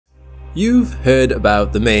You've heard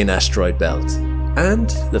about the main asteroid belt and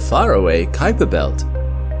the faraway Kuiper belt,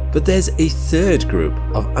 but there's a third group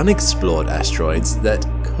of unexplored asteroids that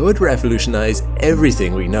could revolutionize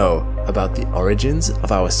everything we know about the origins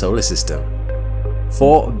of our solar system.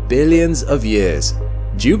 For billions of years,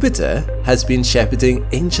 Jupiter has been shepherding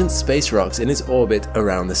ancient space rocks in its orbit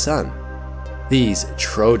around the Sun. These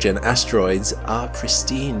Trojan asteroids are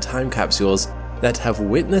pristine time capsules that have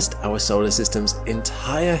witnessed our solar system's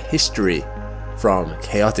entire history, from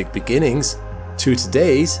chaotic beginnings to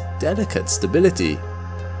today's delicate stability.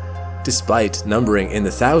 Despite numbering in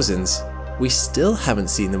the thousands, we still haven't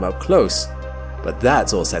seen them up close, but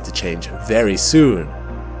that's all set to change very soon.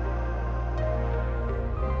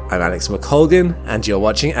 I'm Alex McColgan and you're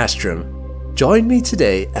watching Astrum. Join me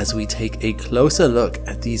today as we take a closer look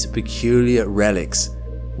at these peculiar relics,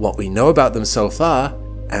 what we know about them so far,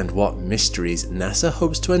 and what mysteries NASA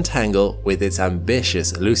hopes to untangle with its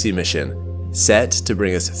ambitious Lucy mission, set to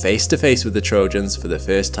bring us face to face with the Trojans for the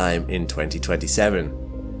first time in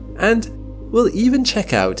 2027. And we'll even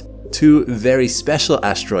check out two very special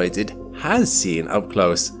asteroids it has seen up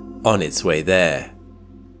close on its way there.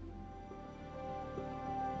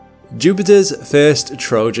 Jupiter's first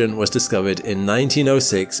Trojan was discovered in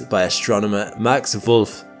 1906 by astronomer Max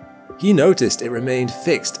Wolf. He noticed it remained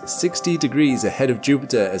fixed 60 degrees ahead of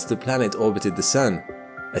Jupiter as the planet orbited the Sun.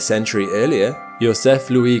 A century earlier,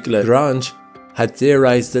 Joseph-Louis Lagrange had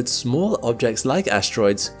theorized that small objects like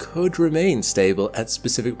asteroids could remain stable at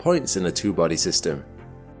specific points in a two-body system.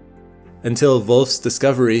 Until Wolf's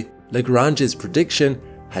discovery, Lagrange's prediction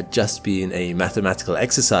had just been a mathematical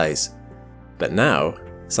exercise. But now,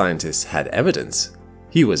 scientists had evidence.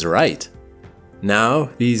 He was right. Now,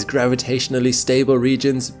 these gravitationally stable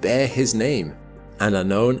regions bear his name and are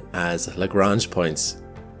known as Lagrange points.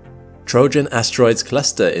 Trojan asteroids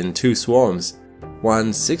cluster in two swarms,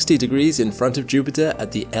 one 60 degrees in front of Jupiter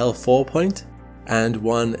at the L4 point and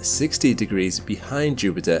one 60 degrees behind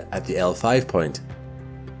Jupiter at the L5 point.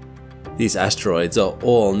 These asteroids are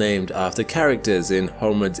all named after characters in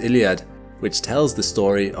Homer's Iliad, which tells the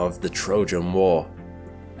story of the Trojan War.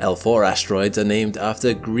 L4 asteroids are named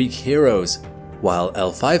after Greek heroes, while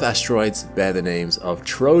L5 asteroids bear the names of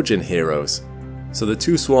Trojan heroes. So the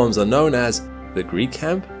two swarms are known as the Greek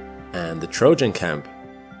camp and the Trojan camp.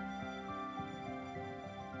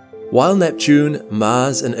 While Neptune,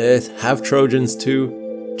 Mars and Earth have Trojans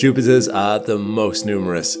too, Jupiter's are the most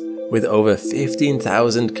numerous, with over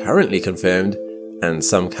 15,000 currently confirmed, and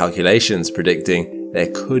some calculations predicting there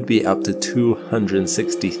could be up to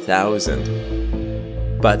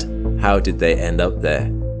 260,000. But how did they end up there?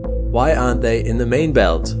 Why aren't they in the main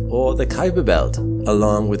belt or the Kuiper belt,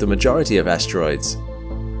 along with the majority of asteroids?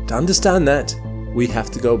 To understand that, we have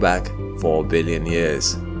to go back 4 billion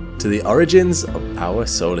years, to the origins of our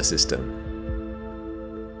solar system.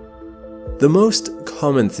 The most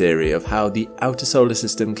common theory of how the outer solar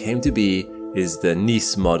system came to be is the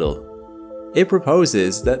Nice model. It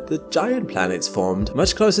proposes that the giant planets formed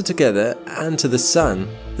much closer together and to the Sun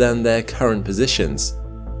than their current positions.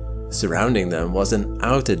 Surrounding them was an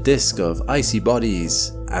outer disk of icy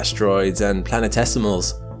bodies, asteroids and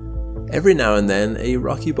planetesimals. Every now and then a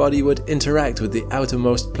rocky body would interact with the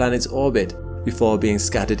outermost planet's orbit before being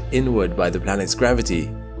scattered inward by the planet's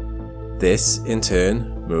gravity. This, in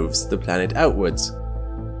turn, moves the planet outwards.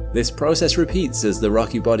 This process repeats as the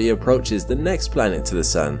rocky body approaches the next planet to the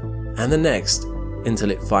Sun, and the next, until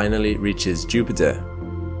it finally reaches Jupiter.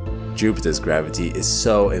 Jupiter's gravity is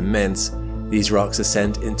so immense, these rocks are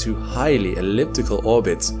sent into highly elliptical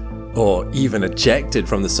orbits, or even ejected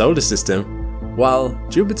from the solar system, while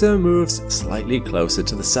Jupiter moves slightly closer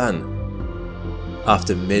to the Sun.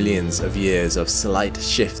 After millions of years of slight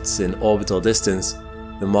shifts in orbital distance,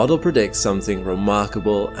 the model predicts something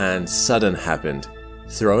remarkable and sudden happened,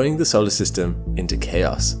 throwing the solar system into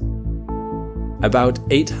chaos. About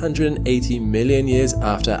 880 million years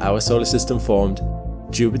after our solar system formed,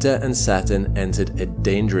 Jupiter and Saturn entered a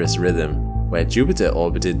dangerous rhythm, where Jupiter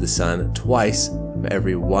orbited the Sun twice for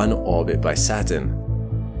every one orbit by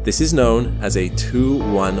Saturn. This is known as a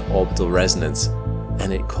 2-1 orbital resonance,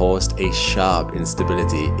 and it caused a sharp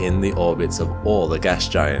instability in the orbits of all the gas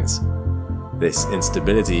giants. This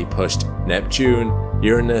instability pushed Neptune,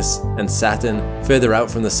 Uranus, and Saturn further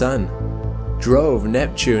out from the Sun, drove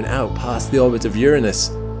Neptune out past the orbit of Uranus,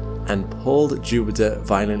 and pulled Jupiter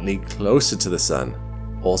violently closer to the Sun,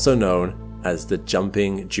 also known as the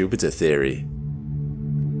jumping Jupiter theory.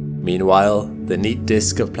 Meanwhile, the neat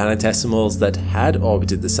disk of planetesimals that had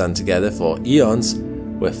orbited the Sun together for eons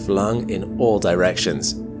were flung in all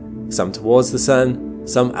directions, some towards the Sun,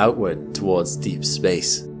 some outward towards deep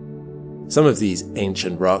space. Some of these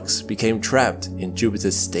ancient rocks became trapped in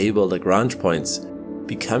Jupiter's stable Lagrange points,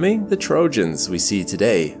 becoming the Trojans we see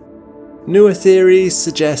today. Newer theories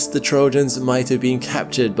suggest the Trojans might have been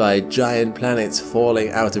captured by giant planets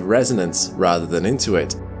falling out of resonance rather than into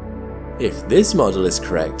it. If this model is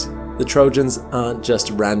correct, the Trojans aren't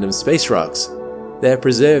just random space rocks. They're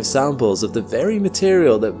preserved samples of the very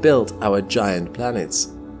material that built our giant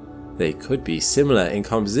planets. They could be similar in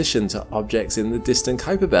composition to objects in the distant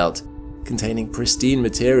Kuiper Belt, containing pristine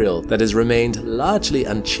material that has remained largely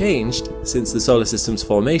unchanged since the solar system's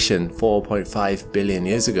formation 4.5 billion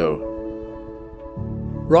years ago.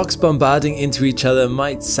 Rocks bombarding into each other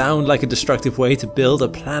might sound like a destructive way to build a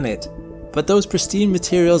planet, but those pristine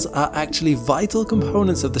materials are actually vital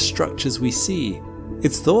components of the structures we see.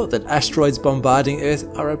 It's thought that asteroids bombarding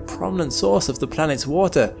Earth are a prominent source of the planet's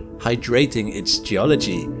water, hydrating its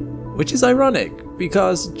geology. Which is ironic,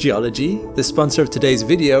 because geology, the sponsor of today's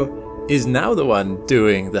video, is now the one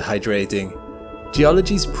doing the hydrating.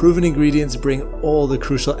 Geology's proven ingredients bring all the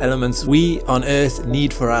crucial elements we on Earth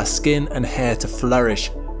need for our skin and hair to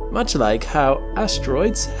flourish, much like how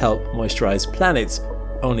asteroids help moisturize planets,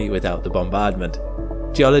 only without the bombardment.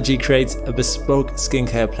 Geology creates a bespoke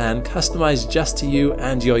skincare plan customized just to you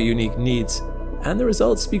and your unique needs, and the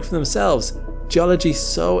results speak for themselves. Geology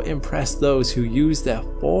so impressed those who used their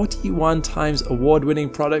 41 times award-winning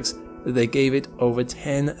products that they gave it over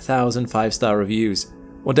 10,000 5-star reviews.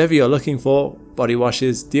 Whatever you're looking for, body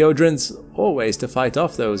washes, deodorants, or ways to fight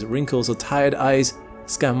off those wrinkles or tired eyes,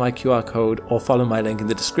 scan my QR code or follow my link in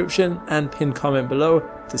the description and pin comment below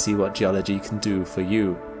to see what Geology can do for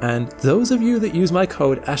you. And those of you that use my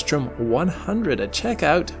code Astrum100 at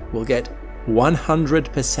checkout will get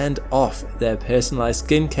 100% off their personalized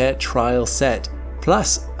skincare trial set,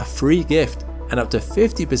 plus a free gift and up to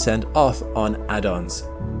 50% off on add-ons.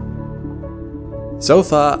 So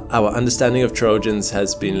far, our understanding of Trojans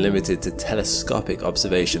has been limited to telescopic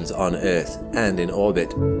observations on Earth and in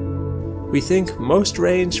orbit. We think most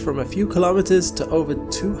range from a few kilometers to over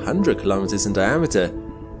 200 kilometers in diameter,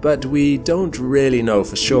 but we don't really know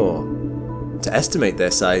for sure. To estimate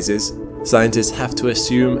their sizes, scientists have to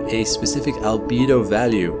assume a specific albedo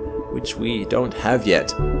value, which we don't have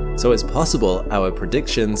yet, so it's possible our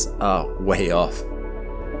predictions are way off.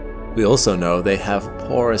 We also know they have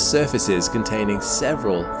porous surfaces containing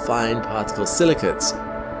several fine particle silicates,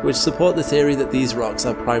 which support the theory that these rocks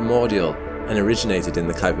are primordial and originated in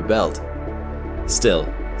the Kuiper Belt. Still,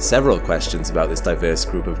 several questions about this diverse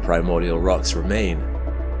group of primordial rocks remain.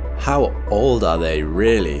 How old are they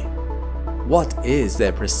really? What is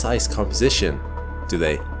their precise composition? Do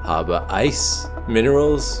they harbor ice,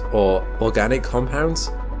 minerals, or organic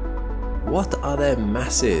compounds? What are their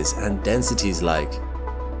masses and densities like?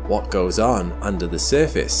 What goes on under the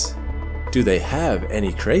surface? Do they have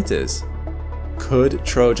any craters? Could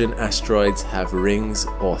Trojan asteroids have rings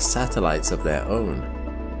or satellites of their own?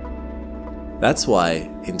 That's why,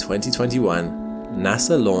 in 2021,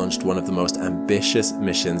 NASA launched one of the most ambitious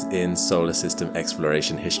missions in solar system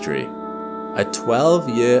exploration history. A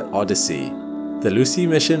 12-year odyssey, the Lucy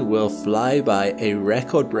mission will fly by a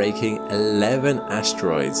record-breaking 11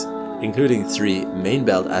 asteroids, including 3 main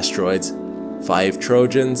belt asteroids, 5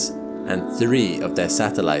 Trojans, and 3 of their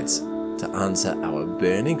satellites, to answer our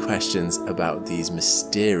burning questions about these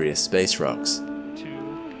mysterious space rocks. 2,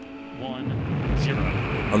 1, 0.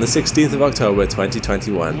 On the 16th of October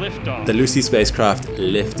 2021, the Lucy spacecraft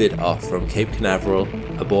lifted off from Cape Canaveral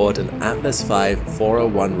aboard an Atlas V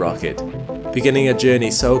 401 rocket, beginning a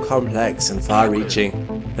journey so complex and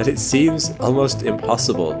far-reaching that it seems almost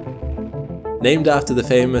impossible. Named after the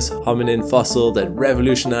famous hominin fossil that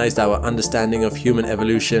revolutionized our understanding of human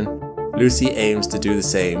evolution, Lucy aims to do the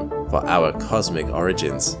same for our cosmic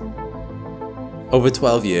origins. Over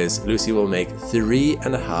 12 years, Lucy will make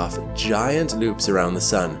 3.5 giant loops around the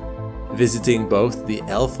Sun, visiting both the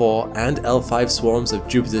L4 and L5 swarms of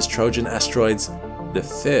Jupiter's Trojan asteroids, the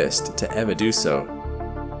first to ever do so.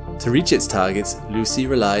 To reach its targets, Lucy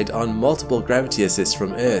relied on multiple gravity assists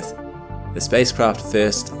from Earth. The spacecraft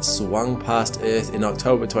first swung past Earth in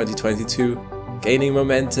October 2022, gaining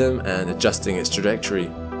momentum and adjusting its trajectory.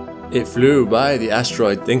 It flew by the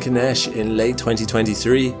asteroid Dinkinesh in late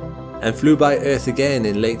 2023 and flew by Earth again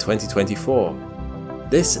in late 2024.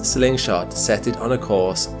 This slingshot set it on a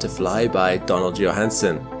course to fly by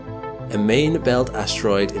Donaldjohanson, a main belt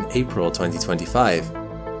asteroid, in April 2025.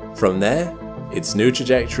 From there, its new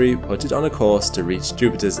trajectory put it on a course to reach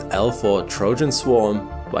Jupiter's L4 Trojan swarm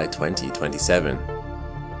by 2027.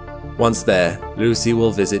 Once there, Lucy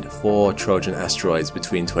will visit 4 Trojan asteroids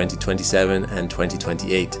between 2027 and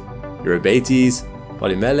 2028, Eurybates,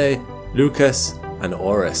 Polymele, Lucas, and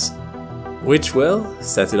Orus. which will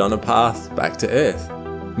set it on a path back to Earth,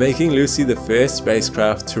 making Lucy the first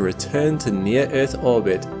spacecraft to return to near-Earth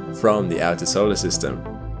orbit from the outer solar system.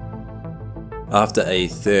 After a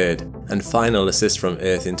third and final assist from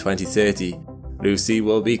Earth in 2030, Lucy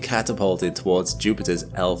will be catapulted towards Jupiter's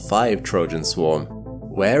L5 Trojan swarm,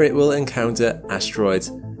 where it will encounter asteroids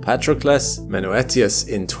Patroclus Mennoetius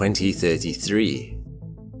in 2033.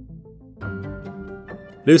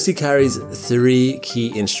 Lucy carries 3 key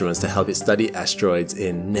instruments to help it study asteroids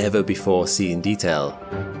in never-before-seen detail.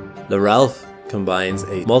 The Ralph combines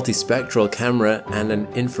a multispectral camera and an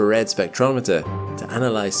infrared spectrometer to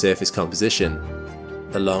analyze surface composition.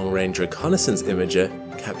 The Long-Range Reconnaissance Imager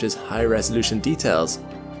captures high-resolution details,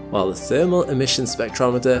 while the Thermal Emission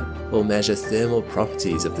Spectrometer will measure thermal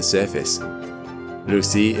properties of the surface.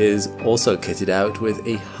 Lucy is also kitted out with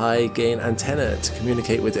a high-gain antenna to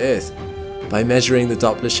communicate with Earth. By measuring the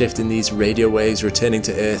Doppler shift in these radio waves returning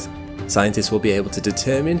to Earth, scientists will be able to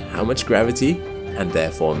determine how much gravity, and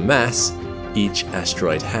therefore mass, each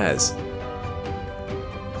asteroid has.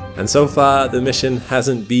 And so far, the mission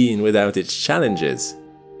hasn't been without its challenges.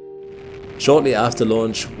 Shortly after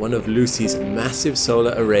launch, one of Lucy's massive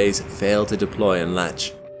solar arrays failed to deploy and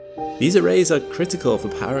latch. These arrays are critical for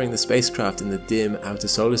powering the spacecraft in the dim outer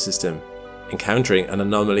solar system. Encountering an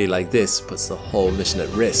anomaly like this puts the whole mission at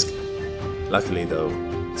risk. Luckily though,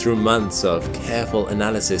 through months of careful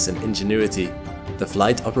analysis and ingenuity, the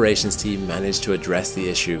flight operations team managed to address the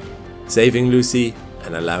issue, saving Lucy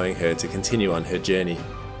and allowing her to continue on her journey,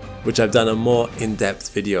 which I've done a more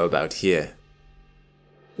in-depth video about here.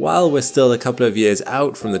 While we're still a couple of years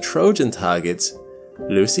out from the Trojan targets,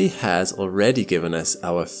 Lucy has already given us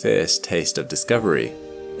our first taste of discovery.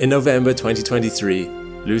 In November 2023,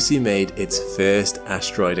 Lucy made its first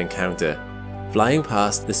asteroid encounter, flying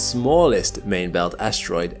past the smallest main belt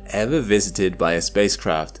asteroid ever visited by a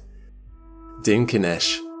spacecraft,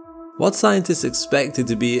 Dinkinesh. What scientists expected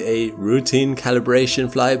to be a routine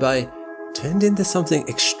calibration flyby turned into something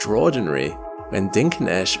extraordinary when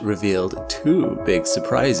Dinkinesh revealed 2 big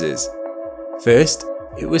surprises. First,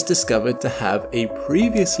 it was discovered to have a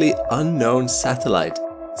previously unknown satellite,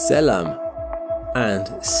 Selam.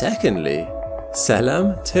 And secondly,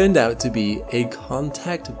 Selam turned out to be a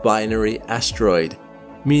contact binary asteroid,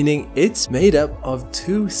 meaning it's made up of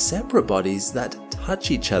 2 separate bodies that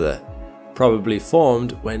touch each other, probably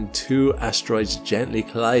formed when 2 asteroids gently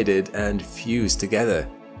collided and fused together.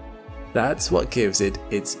 That's what gives it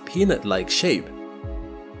its peanut-like shape.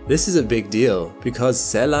 This is a big deal because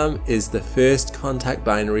Selam is the first contact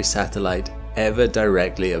binary satellite ever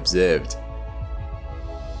directly observed.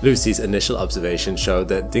 Lucy's initial observation showed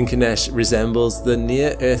that Dinkinesh resembles the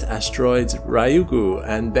near-Earth asteroids Ryugu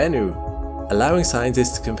and Bennu, allowing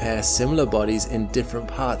scientists to compare similar bodies in different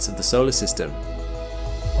parts of the solar system.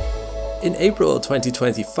 In April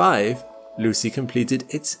 2025, Lucy completed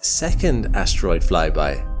its second asteroid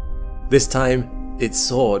flyby. This time, it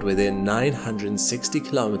soared within 960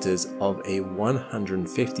 kilometers of a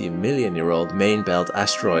 150 million-year-old main belt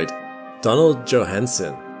asteroid,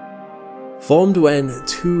 Donaldjohanson. Formed when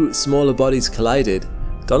 2 smaller bodies collided,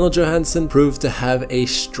 Donaldjohanson proved to have a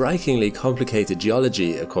strikingly complicated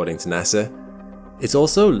geology according to NASA. It's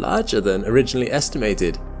also larger than originally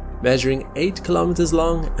estimated, measuring 8 kilometers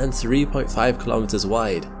long and 3.5 kilometers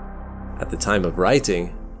wide. At the time of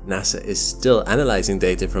writing, NASA is still analyzing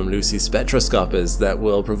data from Lucy's spectroscopers that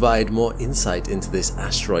will provide more insight into this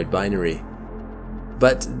asteroid binary.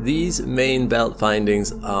 But these main belt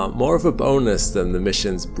findings are more of a bonus than the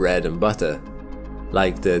mission's bread and butter.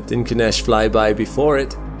 Like the Dinkinesh flyby before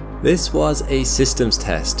it, this was a systems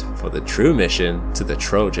test for the true mission to the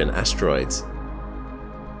Trojan asteroids.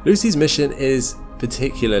 Lucy's mission is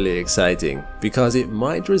particularly exciting because it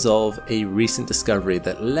might resolve a recent discovery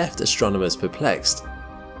that left astronomers perplexed.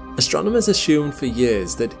 Astronomers assumed for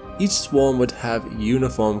years that each swarm would have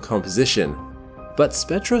uniform composition, but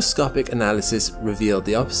spectroscopic analysis revealed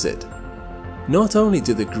the opposite. Not only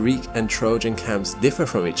do the Greek and Trojan camps differ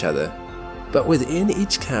from each other, but within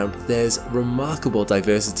each camp there's remarkable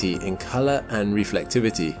diversity in color and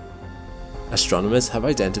reflectivity. Astronomers have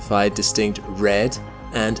identified distinct red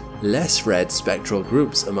and less red spectral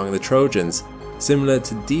groups among the Trojans, similar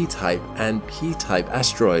to D-type and P-type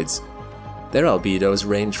asteroids. Their albedos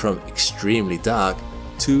range from extremely dark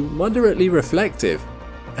to moderately reflective,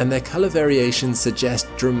 and their color variations suggest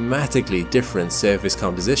dramatically different surface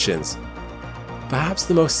compositions. Perhaps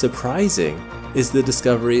the most surprising is the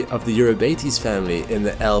discovery of the Eurybates family in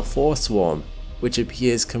the L4 swarm, which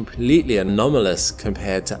appears completely anomalous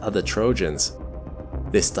compared to other Trojans.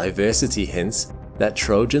 This diversity hints that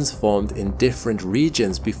Trojans formed in different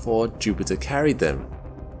regions before Jupiter carried them.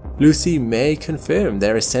 Lucy may confirm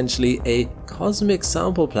they're essentially a cosmic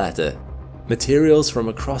sample platter, materials from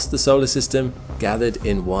across the solar system gathered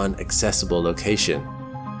in one accessible location.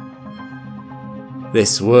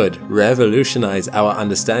 This would revolutionize our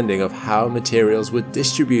understanding of how materials were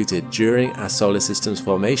distributed during our solar system's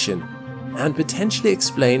formation, and potentially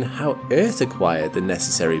explain how Earth acquired the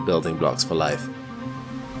necessary building blocks for life.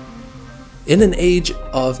 In an age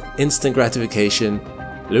of instant gratification,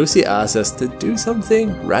 Lucy asks us to do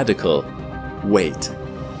something radical. Wait.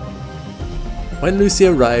 When Lucy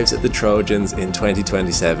arrives at the Trojans in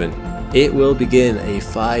 2027, it will begin a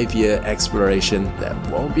 5-year exploration that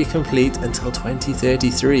won't be complete until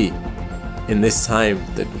 2033. In this time,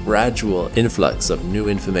 the gradual influx of new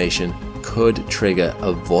information could trigger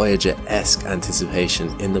a Voyager-esque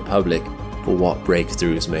anticipation in the public for what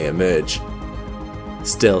breakthroughs may emerge.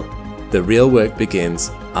 Still, the real work begins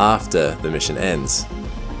after the mission ends.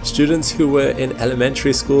 Students who were in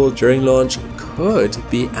elementary school during launch could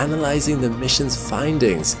be analyzing the mission's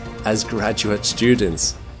findings as graduate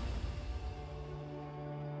students.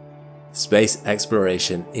 Space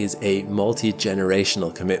exploration is a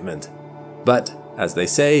multi-generational commitment, but as they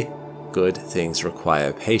say, good things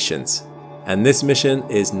require patience, and this mission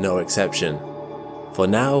is no exception. For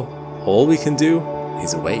now, all we can do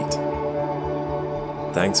is wait.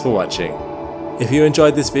 Thanks for watching. If you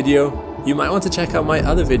enjoyed this video, you might want to check out my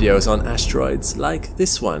other videos on asteroids like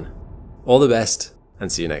this one. All the best,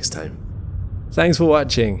 and see you next time. Thanks for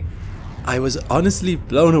watching. I was honestly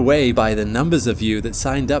blown away by the numbers of you that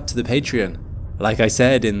signed up to the Patreon. Like I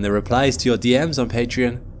said in the replies to your DMs on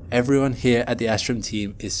Patreon, everyone here at the Astrum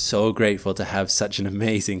team is so grateful to have such an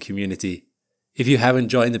amazing community. If you haven't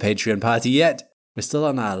joined the Patreon party yet, we're still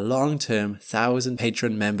on our long-term 1,000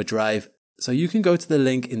 Patreon member drive, so you can go to the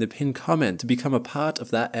link in the pinned comment to become a part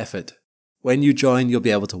of that effort. When you join, you'll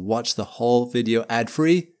be able to watch the whole video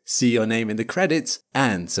ad-free, see your name in the credits,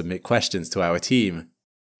 and submit questions to our team.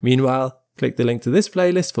 Meanwhile, click the link to this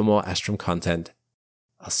playlist for more Astrum content.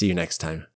 I'll see you next time.